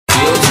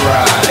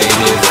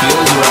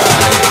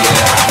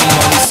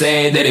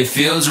way that it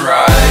feels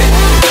right.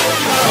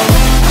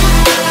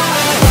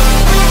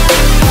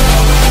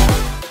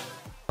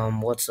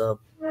 What's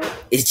up?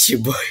 It's your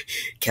boy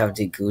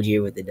Cpt.Coon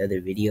here with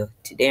another video.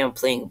 Today I'm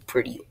playing a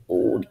pretty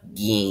old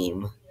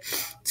game.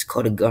 It's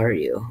called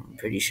Agario. I'm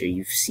pretty sure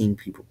you've seen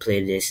people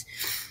play this.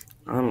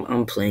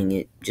 I'm playing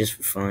it just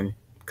for fun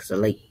because I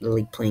like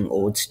playing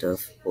old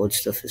stuff. Old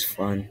stuff is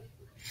fun,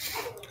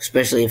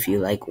 especially if you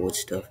like old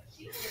stuff.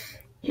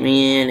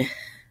 Man,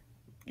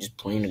 just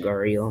playing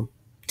Agario,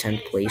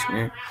 10th place,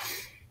 man.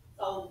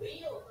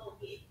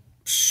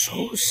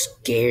 So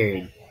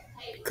scared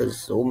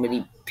because so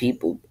many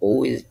people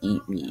always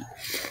eat me.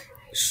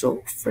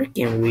 So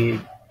freaking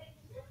weird.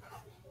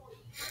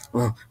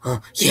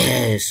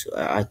 Yes,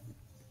 I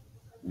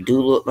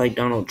do look like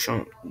Donald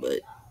Trump,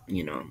 but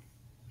you know,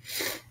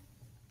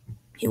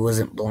 he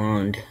wasn't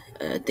blonde.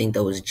 I think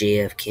that was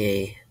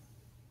JFK,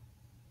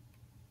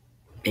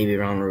 maybe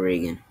Ronald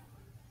Reagan.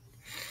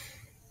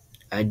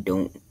 I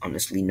don't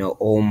honestly know.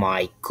 Oh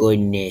my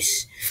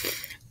goodness.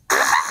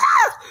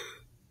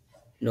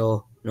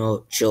 No,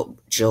 chill,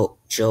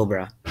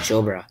 bruh.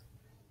 Chill, bruh.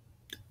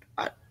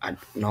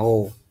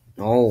 No.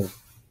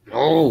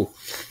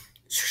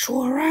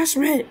 Sexual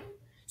harassment.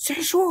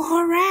 Sexual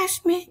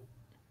harassment.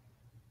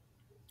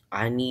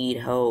 I need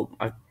help.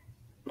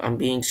 I'm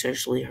being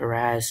sexually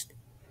harassed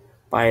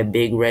by a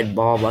big red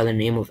ball by the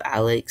name of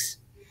Alex.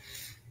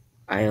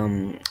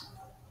 Someone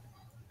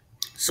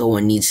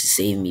needs to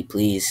save me,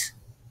 please.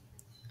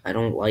 I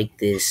don't like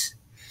this.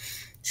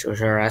 Sexual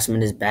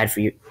harassment is bad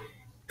for you.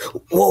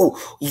 Whoa,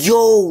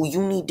 yo,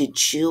 you need to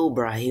chill,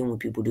 bro. I hate when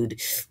people do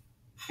this.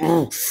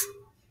 No.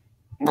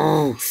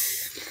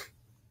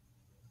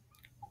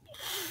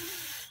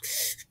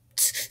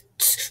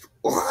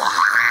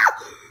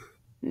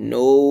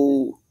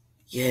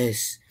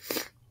 Yes.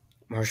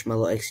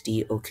 Marshmallow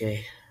XD.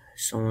 Okay.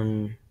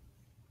 Someone.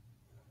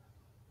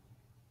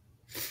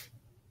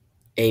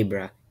 Hey,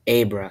 bruh.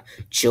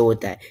 Chill with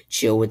that.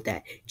 Chill,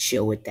 bruh.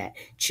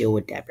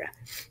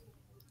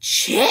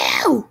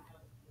 Chill.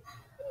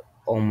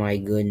 Oh my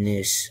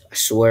goodness. I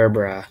swear,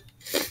 bruh.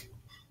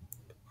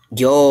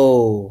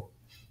 Yo.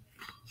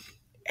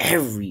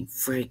 Every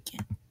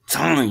freaking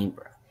time,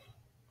 bruh.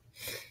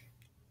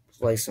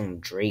 It's like some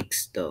Drake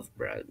stuff,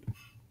 bruh.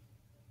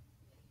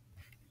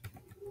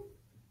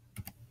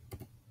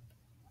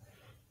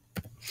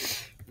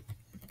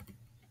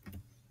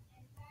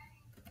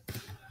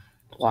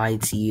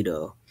 YT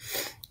though.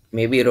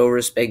 Maybe it'll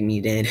respect me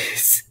then.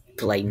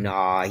 Like,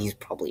 nah, he's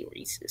probably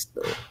racist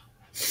though.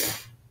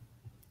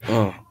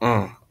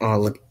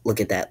 Look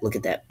at that.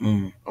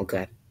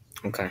 Okay.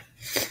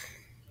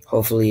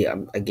 Hopefully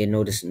I get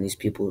noticed and these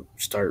people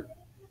start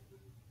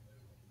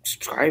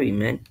subscribing,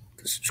 man.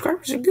 Because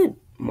subscribers are good.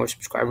 The more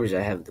subscribers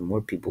I have, the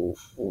more people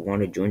will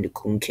want to join the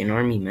Coon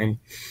army, man.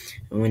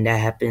 And when that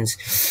happens,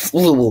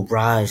 we will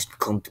rise to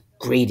become the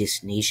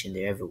greatest nation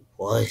there ever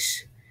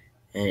was.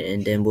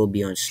 And then we'll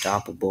be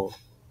unstoppable.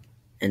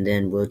 And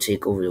then we'll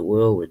take over the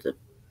world with the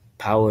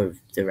power of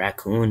the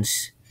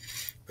raccoons.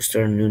 We'll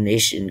start a new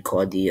nation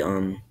called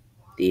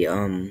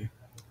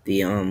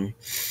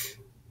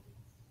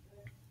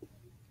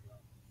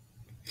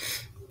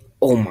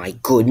oh my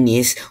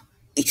goodness.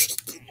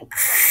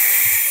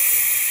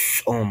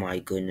 Oh my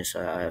goodness,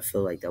 I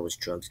feel like that was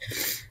drugs.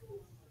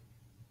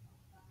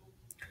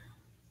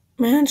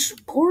 Man,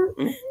 support,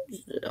 man.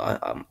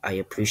 I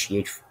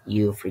appreciate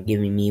you for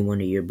giving me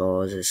one of your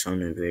balls. It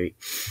sounded very...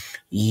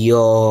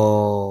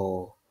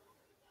 Yo.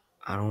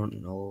 I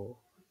don't know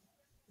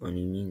when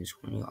he means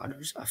horny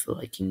otters. I feel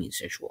like he means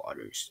sexual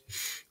otters.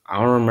 I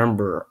don't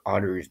remember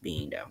otters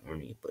being that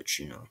horny, but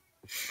you know.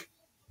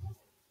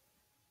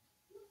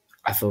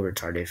 I feel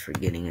retarded for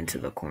getting into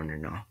the corner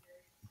now.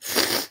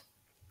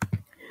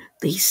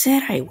 They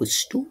said I was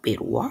stupid.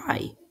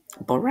 Why?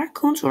 But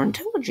raccoons are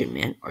intelligent,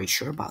 man. Are you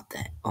sure about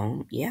that?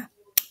 Yeah,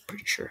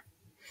 pretty sure.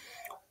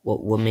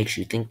 What makes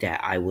you think that?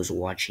 I was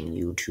watching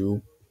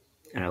YouTube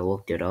and I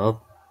looked it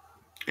up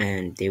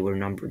and they were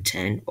number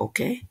 10.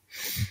 Okay.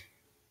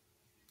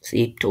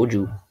 See, told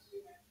you.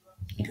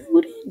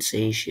 You didn't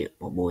say shit,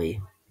 my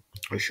boy.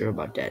 Are you sure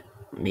about that?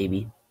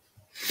 Maybe.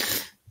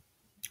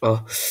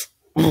 Oh,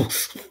 the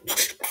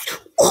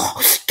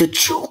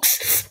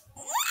jokes.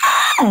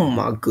 Oh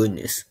my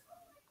goodness.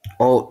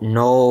 Oh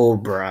no,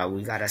 bruh.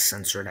 We gotta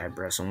censor that,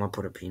 bruh. Someone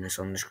put a penis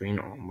on the screen.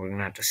 Oh, we're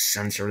gonna have to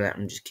censor that.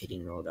 I'm just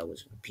kidding. No, that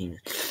wasn't a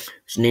penis.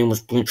 His name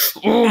was Penis.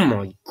 Oh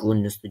my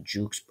goodness, the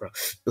jukes, bruh.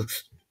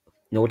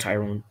 No,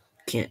 Tyrone.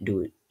 Can't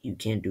do it. You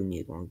can't do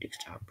me a long dick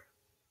stop,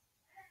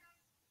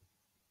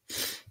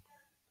 bruh.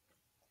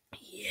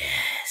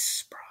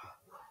 Yes, bruh.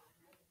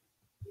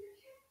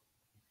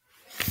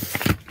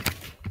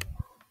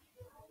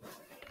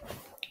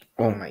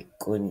 Oh my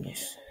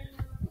goodness.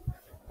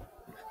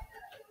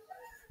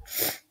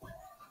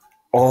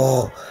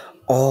 Oh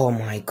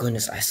my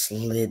goodness. I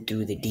slid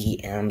through the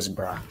DMs,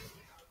 bruh.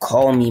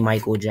 Call me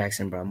Michael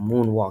Jackson, bruh.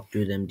 Moonwalk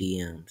through them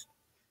DMs.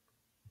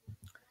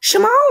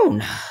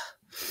 Shimon!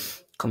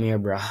 Come here,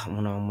 bro. I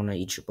wanna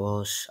eat your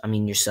balls. I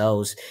mean, your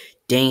cells.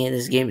 Dang it,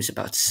 this game is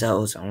about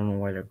cells. I don't know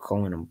why they're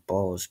calling them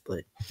balls,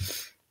 but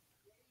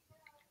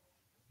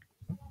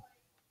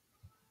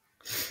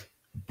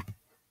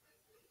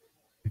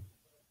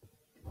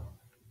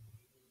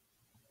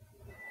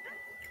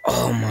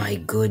oh my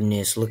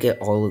goodness, look at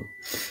all of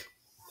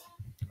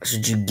that's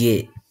what you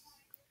get.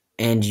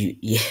 And you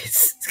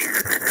yes.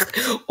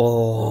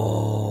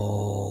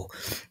 Oh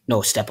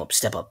no, step up,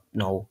 step up.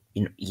 No,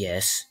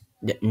 yes.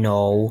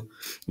 No,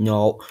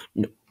 no,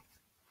 no.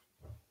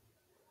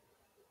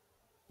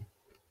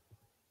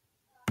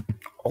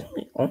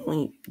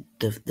 Only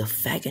the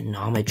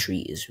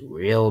fagonometry is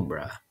real,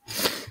 bruh.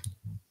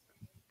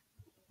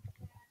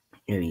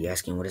 You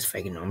asking what is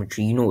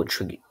fagonometry? You know what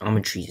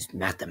trigonometry is?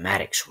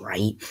 Mathematics,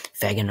 right?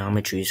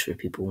 Fagonometry is for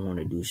people who want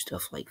to do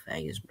stuff like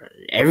faggots, bro.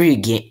 Every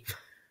game,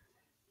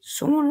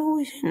 someone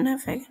always hitting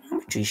that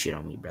fagonometry shit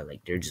on me, bro.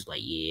 Like they're just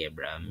like, yeah,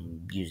 bro,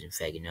 I'm using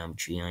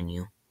fagonometry on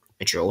you.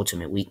 It's your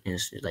ultimate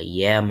weakness. It's like,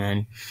 yeah,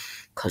 man,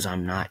 cause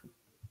I'm not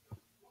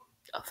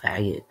a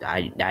faggot.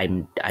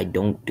 I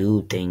don't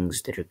do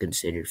things that are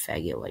considered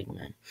faggot like,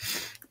 man.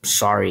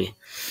 Sorry.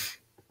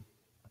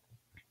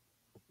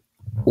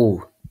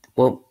 Oh,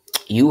 well,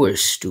 you were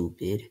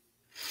stupid.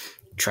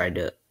 Tried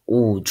to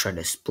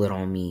split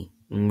on me.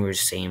 We were the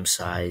same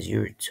size.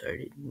 You're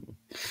retarded.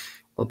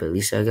 Well, but at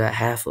least I got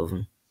half of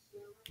them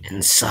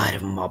inside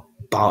of my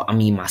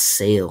my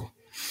sail,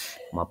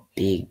 my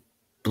big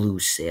blue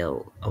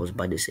sail. I was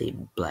about to say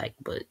black,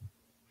 but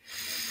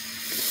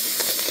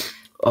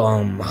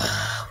um,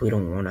 we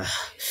don't want to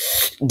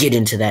get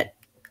into that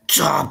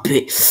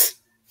topic.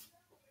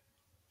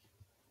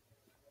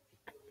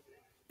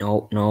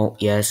 No, no,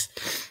 yes.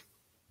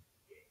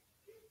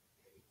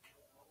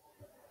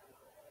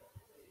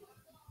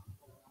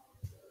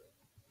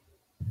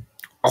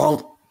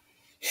 All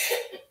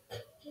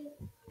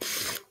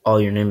Oh,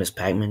 your name is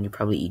Pac-Man? You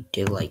probably eat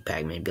dick like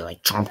Pac-Man. Be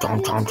like, chomp,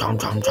 chomp, chomp, chomp,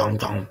 chomp, chomp,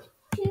 chomp.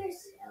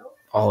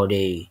 All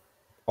day.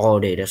 All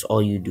day. That's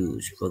all you do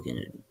is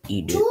fucking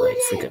eat dick like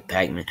freaking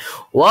Pac-Man.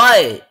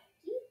 What?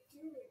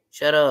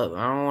 Shut up.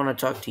 I don't want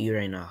to talk to you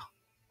right now.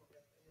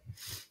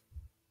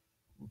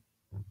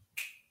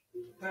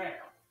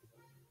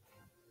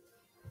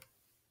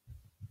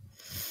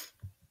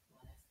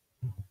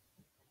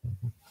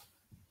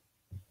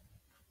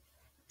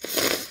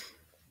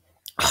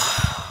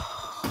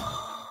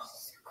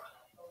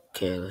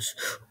 Okay, let's.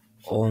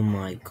 Oh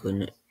my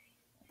goodness.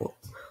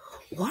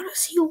 Why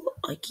does he look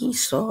like he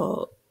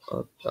saw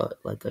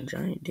like a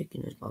giant dick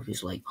in his mouth?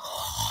 He's like,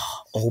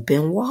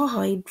 open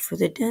wide for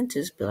the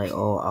dentist. Be like,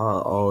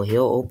 oh,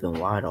 he'll open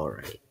wide, all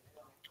right.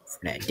 For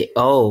that dick.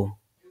 Oh,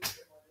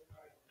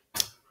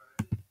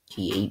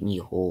 he ate me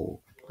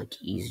whole. Like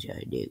he's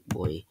a dick,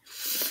 boy.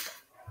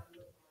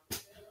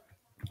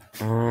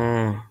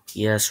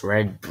 Yes,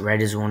 red.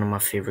 Red is one of my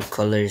favorite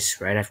colors.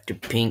 Right after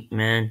pink,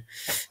 man.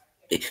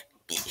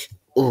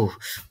 Oh,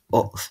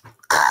 oh.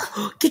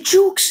 The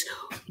jokes.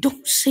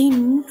 Don't say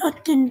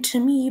nothing to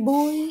me,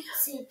 boy.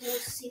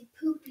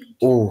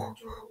 Oh,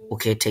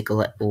 okay, take a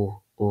let.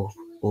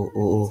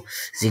 Oh.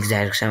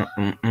 Zigzag sound.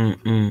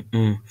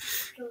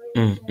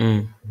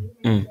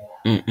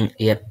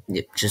 Yep.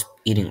 Just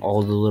eating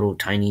all the little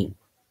tiny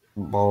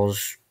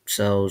balls,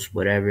 cells,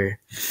 whatever.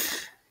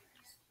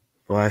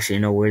 Well, actually,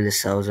 no, we're the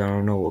cells. I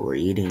don't know what we're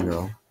eating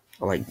though.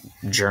 Or like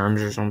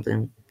germs or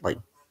something, like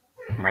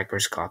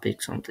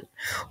microscopic something.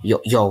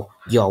 Yo.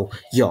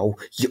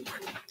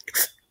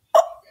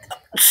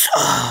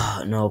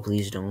 No,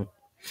 please don't.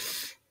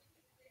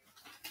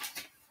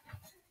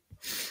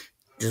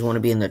 Just want to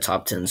be in the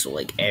top 10, so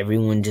like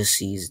everyone just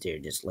sees they're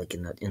just like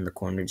in the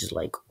corner, just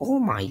like, oh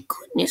my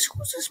goodness,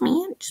 who's this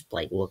man? Just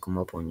like look him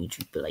up on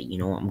YouTube, but like, you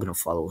know what, I'm gonna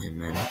follow him,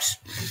 man. Just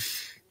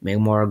make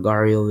more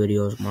Agario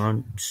videos,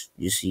 man.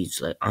 You see,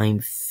 it's like I'm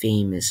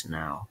famous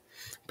now,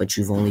 but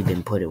you've only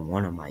been put in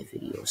one of my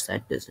videos.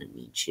 That doesn't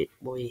mean shit,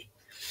 boy.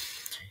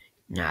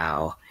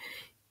 Now,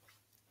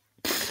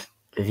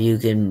 if you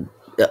can,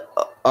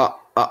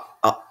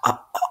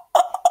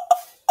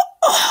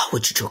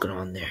 what you choking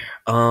on there?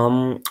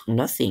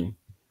 Nothing.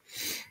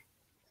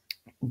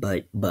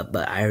 But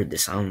I heard the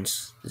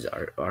sounds.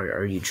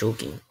 Are you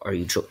choking? Are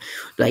you choking?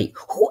 Like,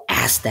 who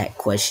asked that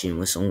question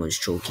when someone's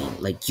choking?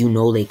 Like, you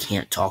know they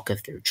can't talk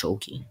if they're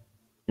choking.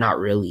 Not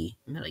really.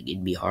 I mean, like,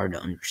 it'd be hard to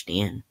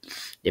understand.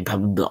 They'd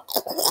probably be like,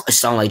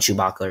 sound like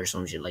Chewbacca or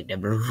some shit like that.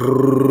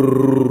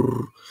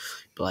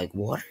 But like,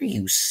 what are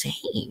you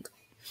saying?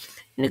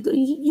 Nigga,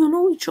 you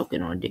know he's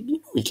choking on dick. You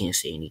know he can't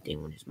say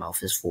anything when his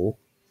mouth is full.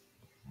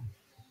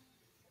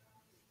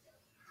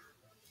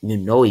 You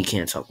know he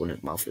can't talk when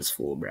his mouth is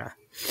full, bruh.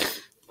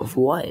 Of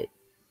what?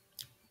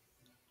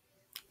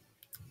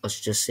 Let's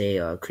just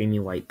say creamy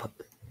white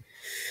puppet.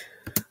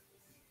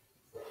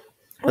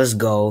 Let's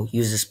go.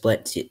 Use the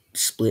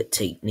split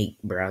technique,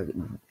 bro.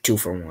 2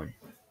 for 1.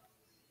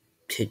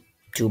 Hit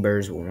 2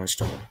 birds with 1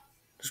 stone.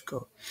 Let's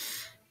go.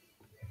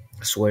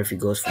 I swear if he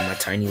goes for my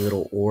tiny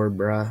little orb,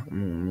 bro,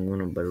 I'm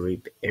gonna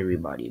rape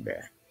everybody, bro.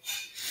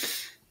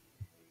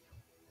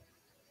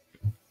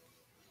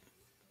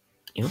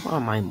 You know what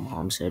my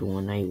mom said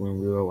one night when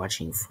we were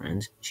watching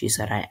Friends? She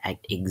said I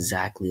act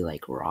exactly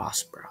like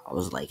Ross, bro. I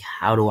was like,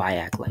 how do I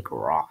act like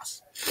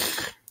Ross?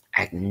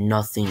 Act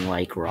nothing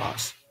like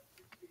Ross.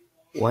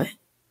 What?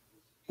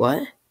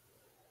 What?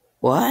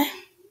 What?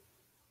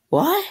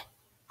 What?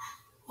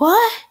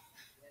 What?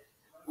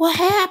 What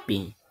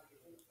happened?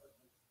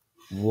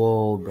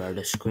 Whoa, bro,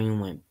 the screen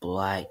went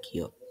black.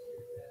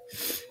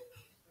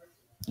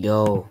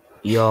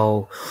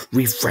 Yo,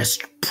 refresh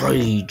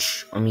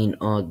page. I mean,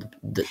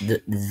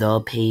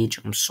 the page.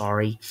 I'm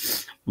sorry,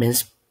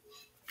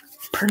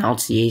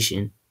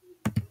 mispronunciation.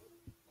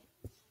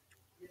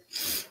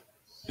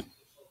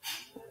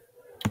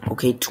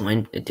 Okay,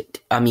 twin.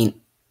 I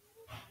mean,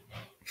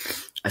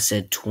 I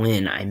said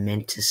twin. I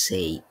meant to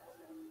say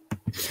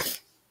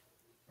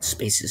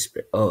spaces.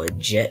 Oh,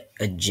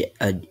 eject,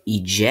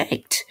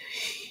 eject.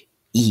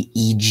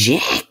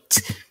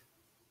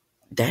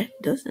 That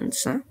doesn't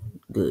sound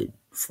good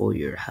for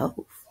your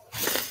health.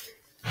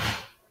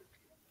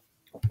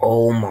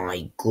 Oh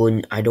my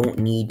goodness! I don't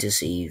need to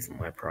save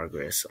my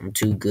progress. I'm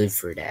too good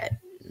for that.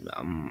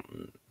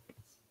 Um.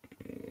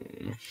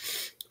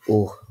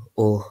 Oh.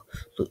 Oh.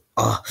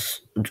 Ah.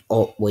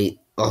 Oh. Wait.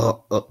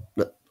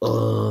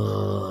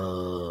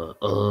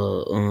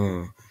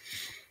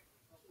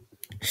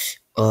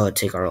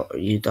 Take our.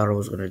 You thought I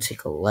was gonna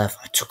take a left.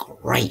 I took a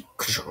right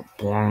because you're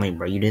blind,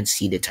 bro. You didn't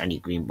see the tiny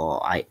green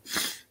ball.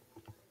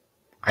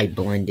 I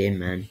blend in,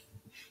 man.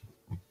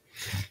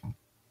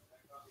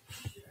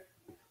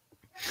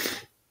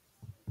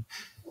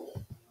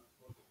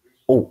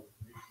 Oh,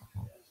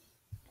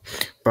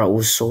 bro, it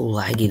was so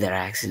laggy that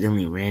I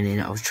accidentally ran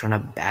in. I was trying to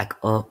back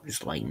up.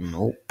 Just like,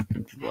 nope.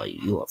 Just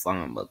like, you are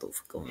fine,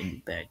 motherfucker. When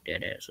you back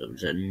that ass up.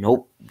 Just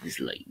nope. Just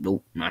like,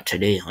 nope, not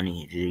today,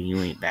 honey.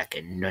 You ain't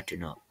backing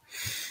nothing up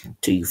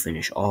till you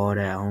finish all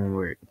that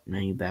homework.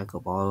 Then you back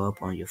up all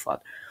up on your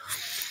father.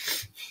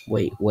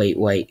 Wait.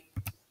 Wait.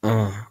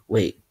 Oh,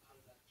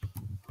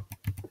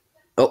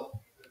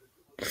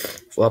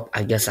 well,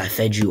 I guess I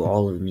fed you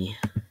all of me.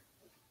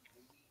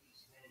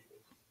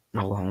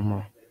 No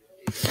homo.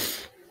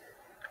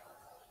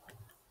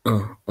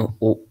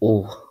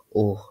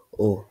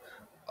 Oh.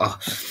 Ah,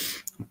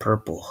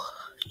 purple.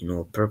 You know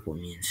what purple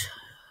means?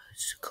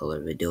 It's the color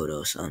of a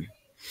dildo, son.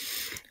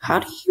 How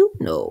do you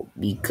know?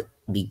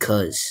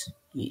 Because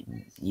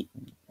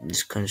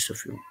this kind of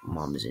stuff your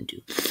mom is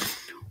into.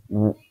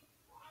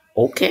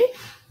 Okay.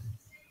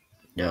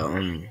 Yeah.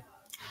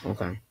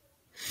 Okay.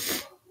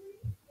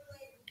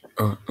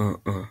 Uh. Uh.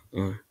 Uh.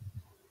 Uh.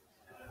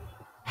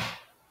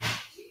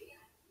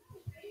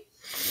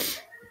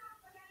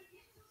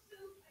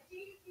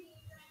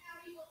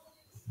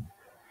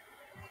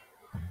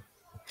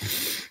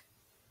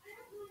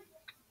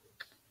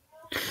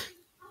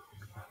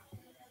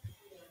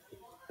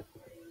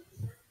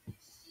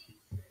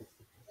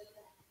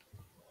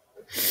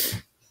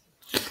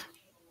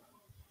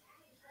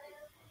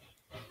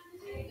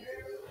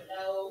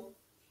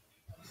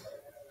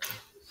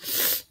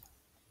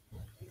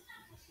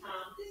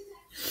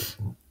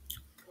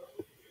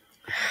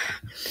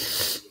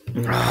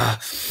 Ah,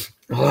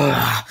 ah,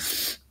 ah.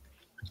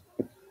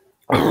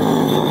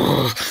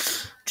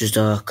 Just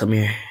come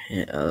here.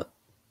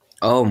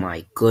 Oh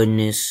my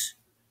goodness.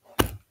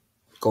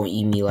 Gonna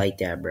eat me like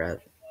that, bro.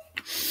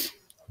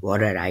 What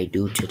did I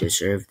do to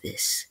deserve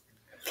this?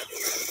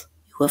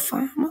 You a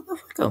fine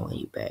motherfucker when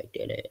you back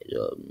that ass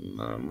up,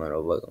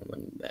 motherfucker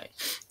when you back.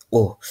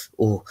 Oh,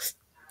 oh,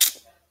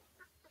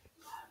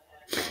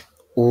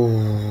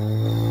 oh.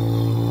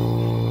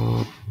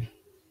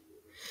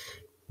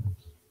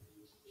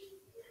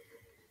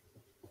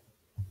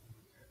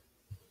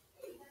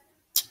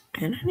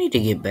 And I need to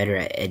get better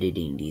at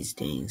editing these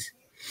things.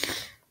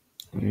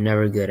 I'm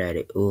never good at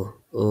it. Oh.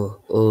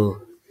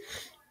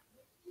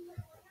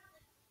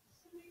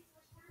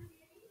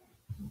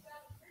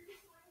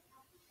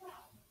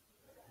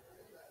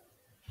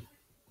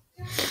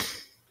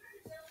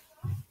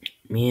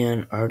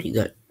 Man, I already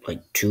got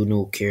like two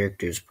new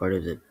characters part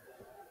of the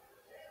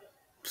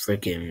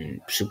freaking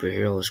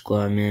superhero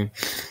squad, man.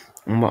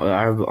 I'm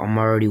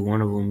already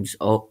one of them.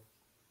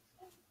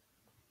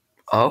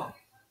 Oh,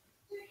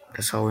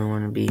 that's how we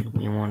want to be.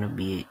 We want to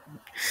be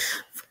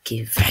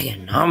fucking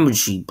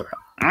trigonometry, bro.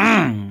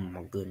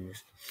 My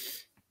goodness.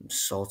 I'm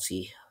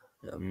salty.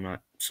 I'm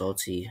not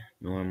salty,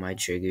 nor am I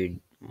triggered.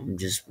 I'm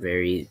just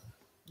very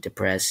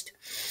depressed.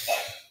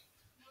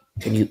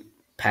 Can you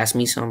pass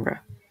me some, bro?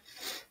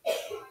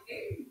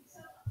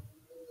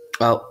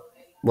 Oh,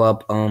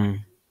 well,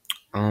 um,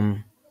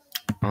 um,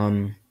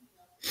 I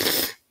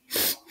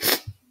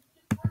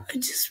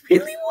just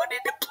really wanted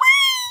to play.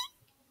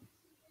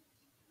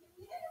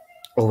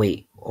 Oh,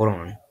 wait, hold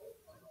on.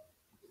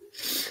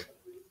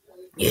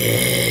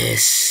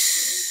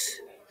 Yes.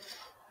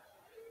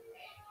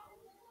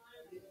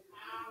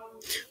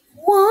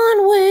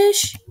 One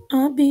wish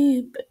I'll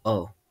be.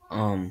 Oh,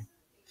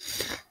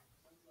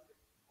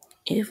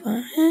 if I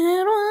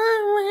had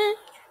one wish,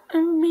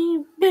 I'd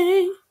be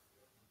big.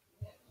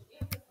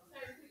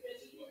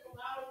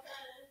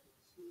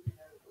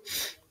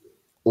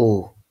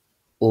 Oh,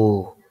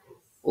 Oh,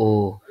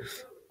 oh,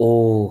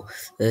 oh.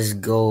 Let's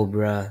go,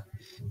 bruh.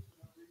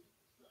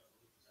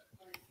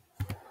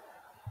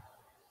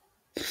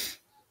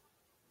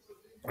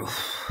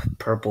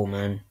 Purple,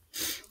 man.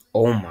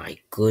 Oh my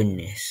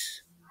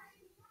goodness.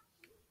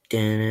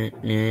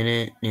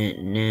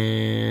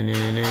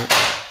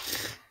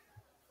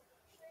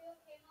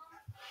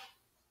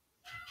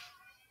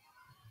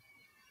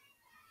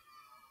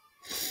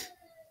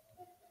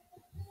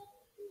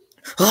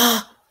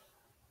 Ah!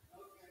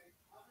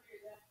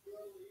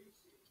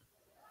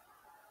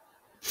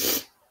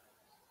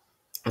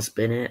 I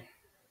spin it.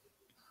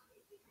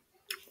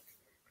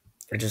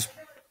 I just,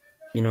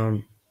 you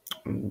know,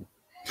 I'm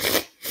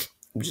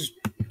just,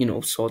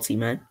 salty,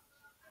 man.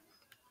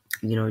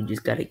 You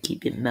just gotta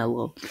keep it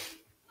mellow.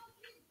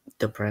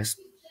 Depressed.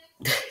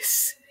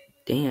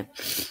 Damn.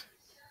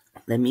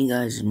 Let me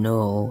guys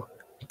know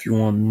if you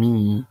want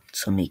me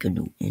to make a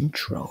new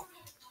intro.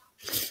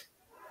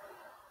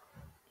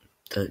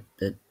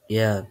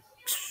 Yeah.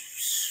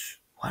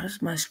 Why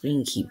does my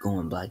screen keep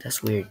going black?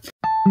 That's weird.